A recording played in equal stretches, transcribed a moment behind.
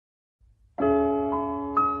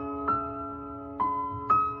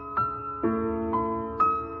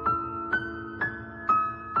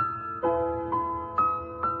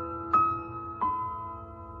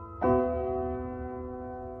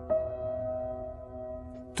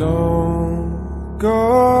Don't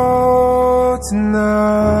go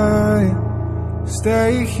tonight.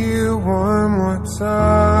 Stay here one more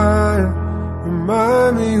time.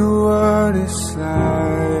 Remind me what it's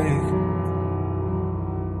like,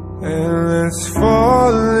 and let's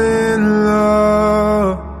fall in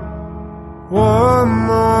love one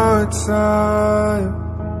more time.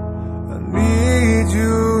 I need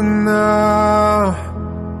you now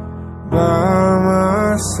by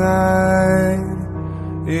my side.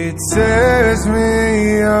 It tears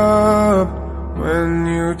me up when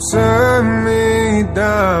you turn me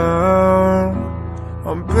down.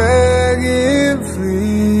 I'm begging,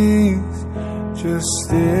 please, just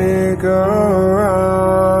stick around.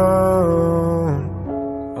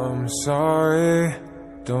 I'm sorry,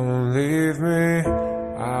 don't leave me.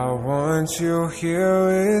 I want you here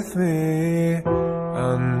with me.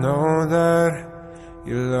 I know that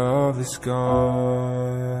your love is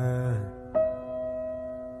gone.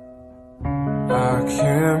 I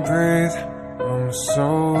can't breathe, I'm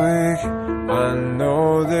so weak. I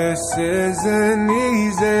know this isn't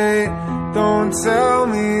easy. Don't tell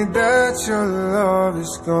me that your love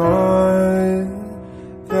is gone,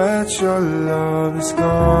 that your love is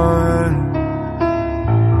gone.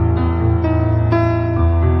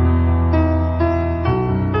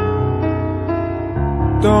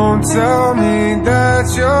 Don't tell me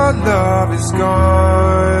that your love is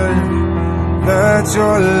gone, that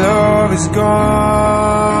your love is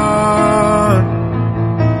gone.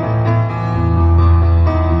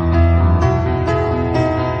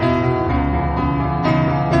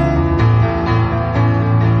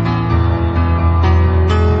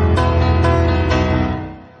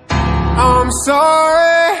 I'm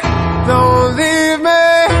sorry, don't leave me.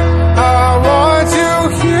 I want you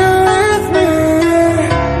here with me.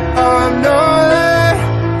 I know that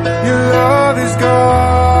your love is gone.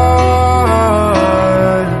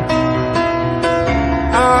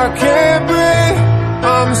 I can't breathe,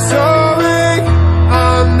 I'm so weak.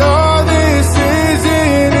 I know this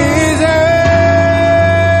isn't easy.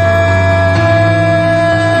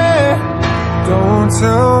 Don't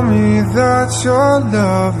tell me that your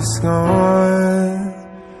love is gone,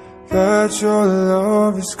 that your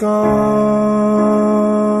love is gone,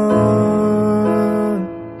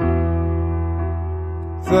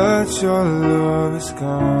 that your love is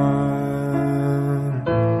gone.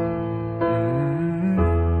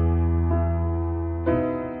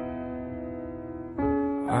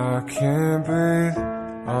 I can't breathe,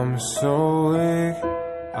 I'm so weak.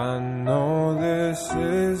 I know this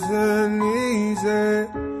isn't easy.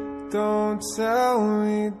 Don't tell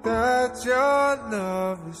me that your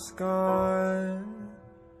love is gone,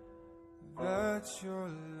 that your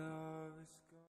love